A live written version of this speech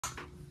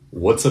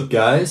What's up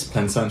guys,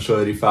 Pensential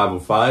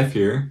 8505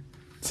 here.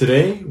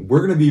 Today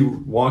we're going to be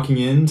walking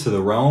into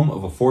the realm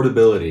of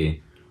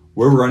affordability.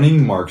 We're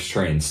running Marx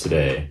trains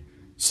today.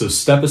 So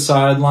step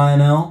aside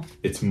Lionel,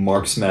 it's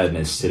Marx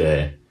Madness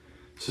today.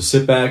 So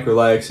sit back,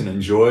 relax, and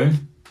enjoy.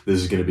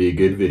 This is going to be a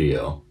good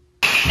video.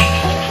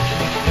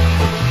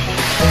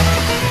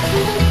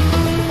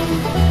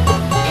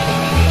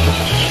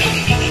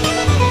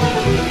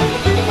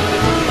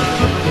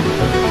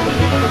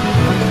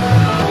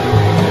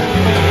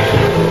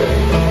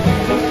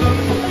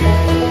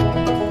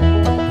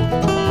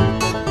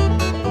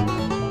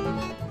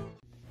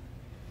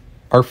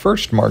 Our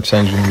first Marx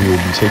engine we will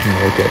be taking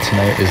a look at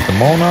tonight is the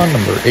Monon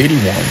number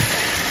 81.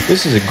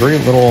 This is a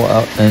great little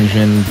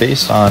engine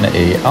based on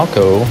a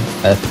Alco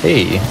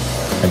FA,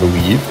 I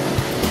believe.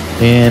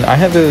 And I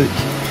have it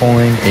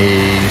pulling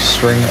a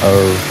string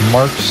of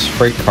Marx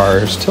freight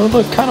cars to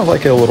look kind of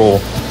like a little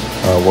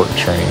work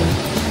train.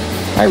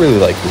 I really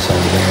like this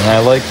engine, and I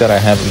like that I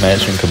have a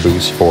matching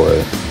caboose for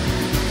it.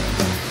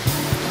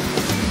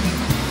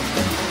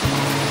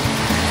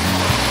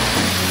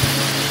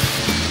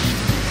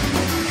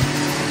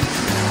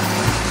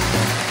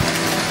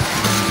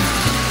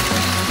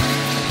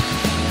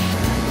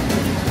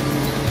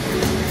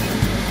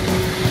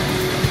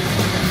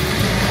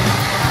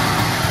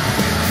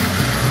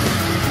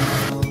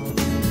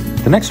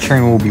 The next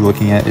train we'll be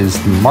looking at is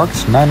the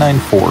Marx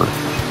 994.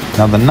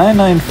 Now the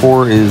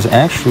 994 is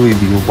actually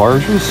the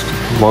largest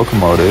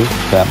locomotive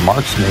that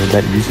Marx made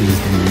that uses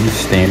the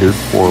standard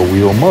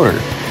four-wheel motor.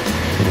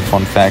 A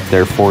fun fact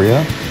there for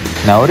you.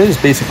 Now it is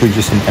basically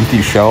just an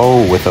empty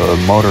shell with a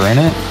motor in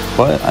it,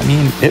 but I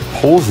mean it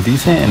pulls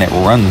decent and it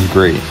runs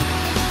great.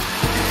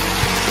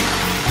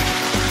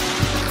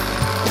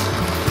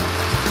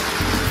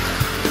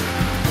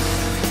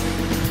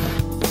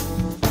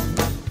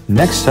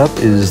 Next up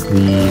is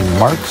the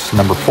Marx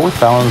number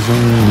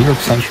 4000 New York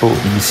Central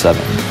E7.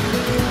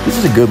 This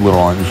is a good little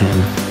engine.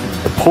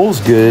 It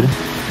pulls good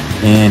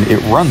and it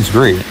runs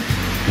great.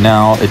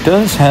 Now it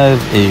does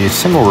have a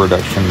single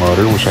reduction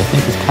motor, which I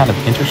think is kind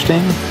of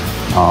interesting.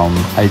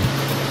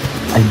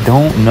 I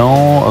don't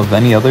know of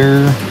any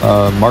other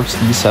Marx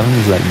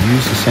E7s that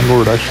use a single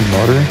reduction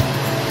motor,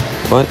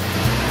 but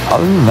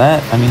other than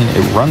that, I mean,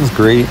 it runs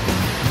great.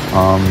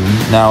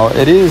 Now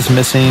it is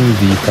missing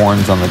the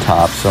horns on the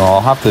top, so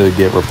I'll have to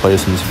get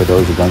replacements for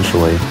those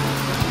eventually,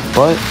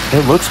 but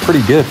it looks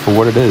pretty good for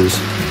what it is.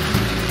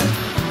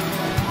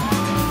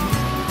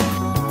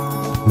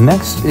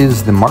 Next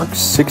is the Marx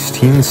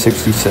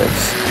 1666.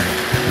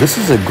 This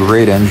is a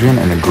great engine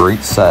and a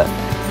great set.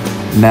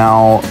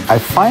 Now I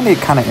find it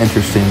kind of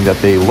interesting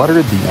that they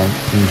lettered the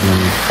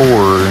engine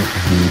for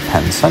the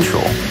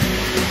Pensential.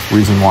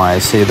 Reason why I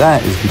say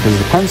that is because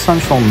the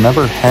Pensential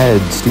never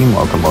had steam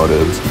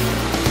locomotives.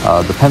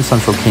 The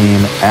Pensential came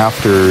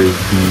after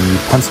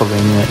the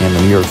Pennsylvania and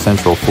the New York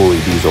Central fully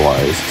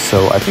dieselized,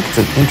 so I think it's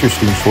an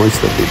interesting choice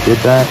that they did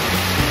that.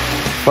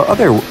 But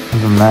other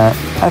than that,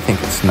 I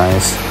think it's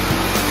nice.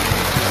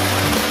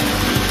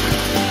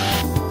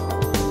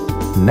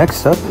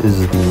 Next up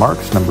is the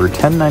Marx number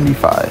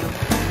 1095.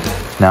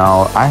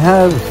 Now I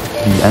have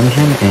the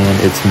engine and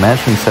its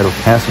matching set of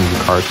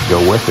passenger cars to go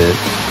with it,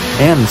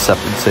 and the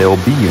separate sail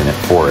B unit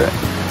for it.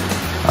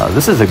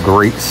 This is a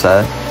great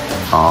set.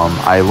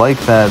 I like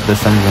that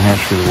this engine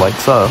actually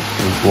lights up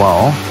as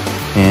well,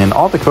 and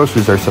all the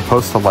coasters are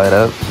supposed to light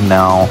up.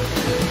 Now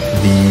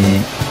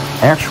the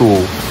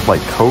actual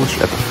coach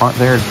at the front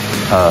there,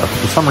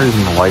 for some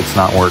reason the light's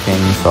not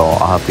working, so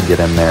I'll have to get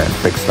in there and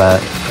fix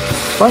that.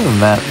 But other than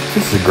that,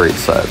 this is a great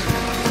set.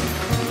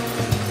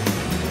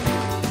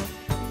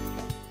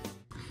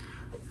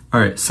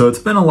 Alright, so it's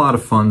been a lot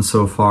of fun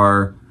so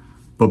far.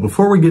 But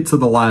before we get to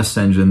the last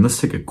engine, let's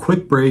take a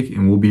quick break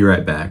and we'll be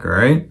right back,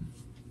 alright?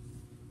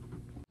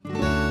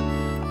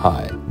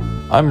 Hi,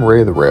 I'm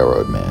Ray the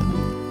Railroad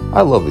Man. I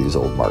love these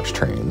old Marx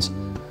trains,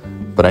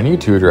 but I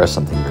need to address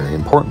something very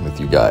important with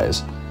you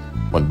guys.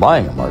 When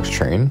buying a Marx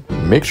train,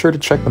 make sure to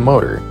check the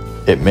motor.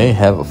 It may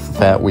have a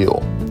fat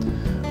wheel.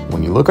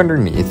 When you look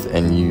underneath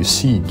and you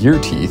see gear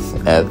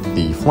teeth at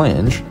the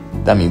flange,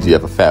 that means you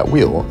have a fat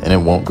wheel and it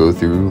won't go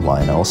through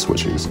Lionel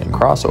switches and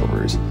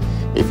crossovers.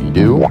 If you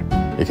do,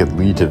 it could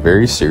lead to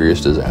very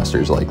serious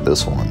disasters like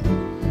this one,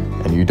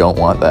 and you don't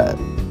want that.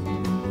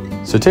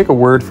 So take a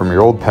word from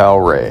your old pal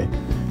Ray,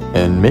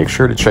 and make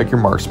sure to check your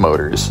Marx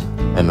motors.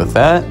 And with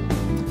that,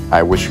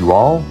 I wish you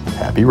all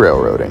happy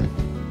railroading.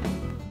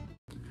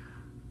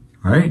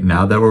 Alright,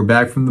 now that we're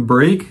back from the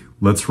break,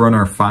 let's run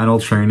our final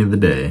train of the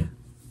day.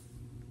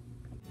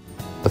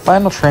 The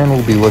final train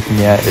we'll be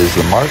looking at is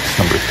the Marx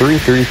number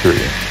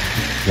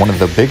 333, one of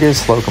the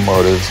biggest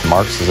locomotives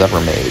Marx has ever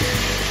made.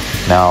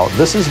 Now,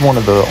 this is one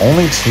of the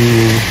only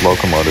two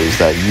locomotives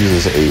that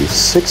uses a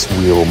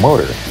six-wheel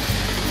motor,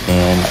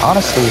 and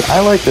honestly,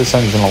 I like this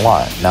engine a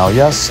lot. Now,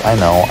 yes, I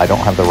know I don't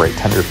have the right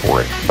tender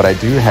for it, but I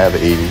do have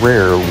a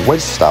rare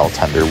wedge-style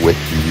tender with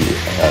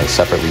the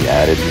separately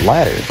added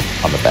ladder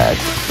on the back,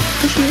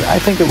 which I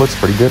think it looks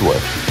pretty good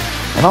with.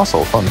 And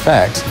also, fun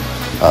fact,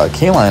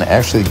 K-Line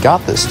actually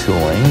got this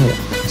tooling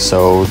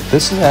So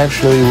this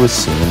actually was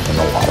seen in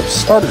a lot of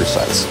starter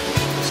sets.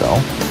 So,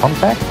 fun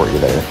fact for you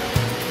there.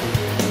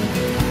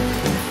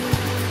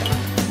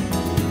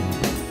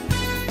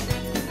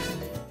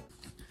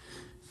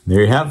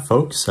 There you have it,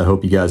 folks. I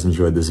hope you guys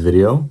enjoyed this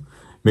video.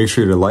 Make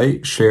sure to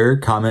like, share,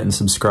 comment, and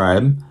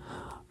subscribe.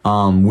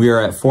 We are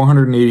at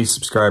 480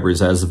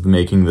 subscribers as of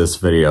making this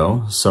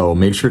video, so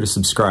make sure to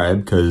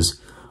subscribe,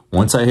 because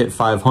once I hit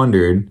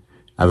 500,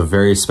 I have a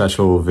very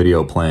special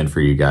video planned for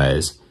you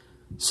guys.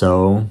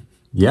 So,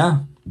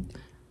 yeah.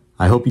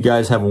 I hope you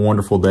guys have a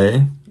wonderful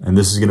day, and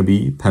this is going to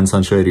be Penn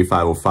Central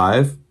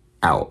 8505,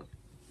 out.